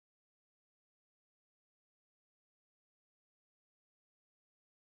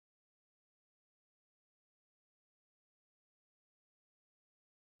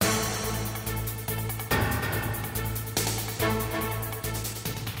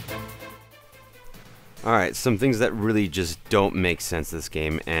Alright, some things that really just don't make sense in this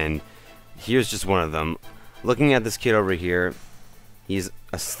game, and here's just one of them. Looking at this kid over here, he's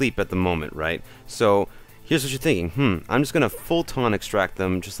asleep at the moment, right? So, here's what you're thinking, I'm just gonna fulton extract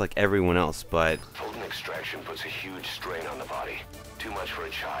them just like everyone else, but... Fulton extraction puts a huge strain on the body. Too much for a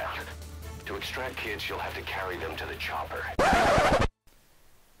child. To extract kids, you'll have to carry them to the chopper.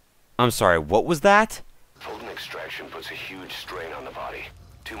 I'm sorry, what was that? Fulton extraction puts a huge strain on the body.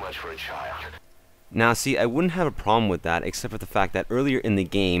 Too much for a child. Now see, I wouldn't have a problem with that except for the fact that earlier in the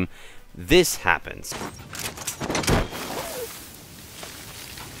game, this happens.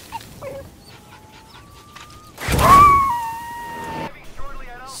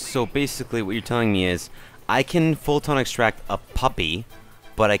 So basically what you're telling me is, I can fulton extract a puppy,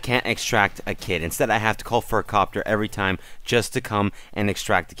 but I can't extract a kid. Instead I have to call for a copter every time just to come and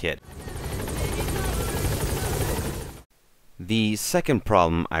extract the kid. The second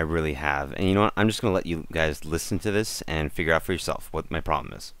problem I really have, and you know what, I'm just going to let you guys listen to this and figure out for yourself what my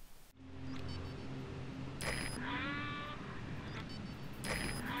problem is.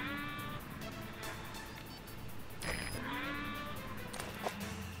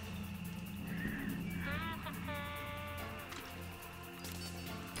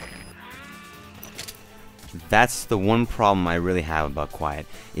 That's the one problem I really have about Quiet,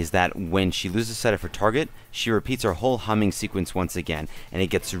 is that when she loses sight of her target, she repeats her whole humming sequence once again, and it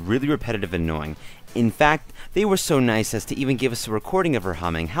gets really repetitive and annoying. In fact, they were so nice as to even give us a recording of her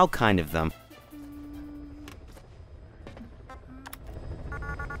humming. How kind of them.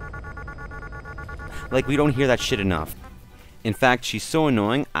 Like, we don't hear that shit enough. In fact, she's so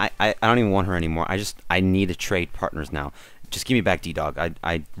annoying, I don't even want her anymore. I need to trade partners now. Just give me back D-Dog.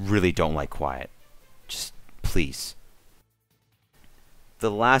 I really don't like Quiet. Just please.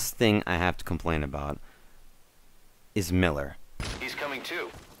 The last thing I have to complain about is Miller. He's coming too.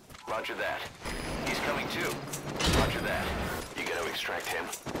 Roger that. He's coming too. Roger that. You gonna extract him?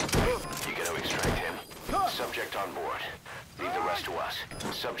 You gonna extract him? Subject on board. Leave the rest to us.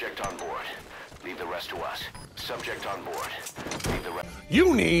 Subject on board. Leave the rest to us. Subject on board. Leave the rest.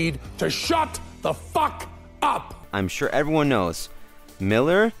 You need to shut the fuck up! I'm sure everyone knows,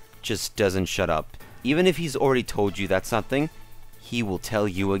 Miller just doesn't shut up. Even if he's already told you that's something, he will tell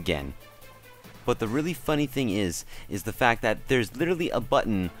you again. But the really funny thing is the fact that there's literally a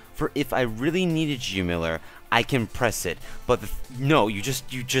button for if I really needed you, Miller, I can press it. But no, you just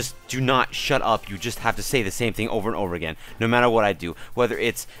do not shut up. You just have to say the same thing over and over again, no matter what I do. Whether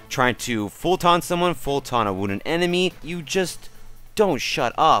it's trying to fulton someone, fulton a wounded enemy, you just don't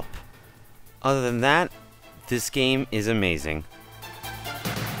shut up. Other than that, this game is amazing.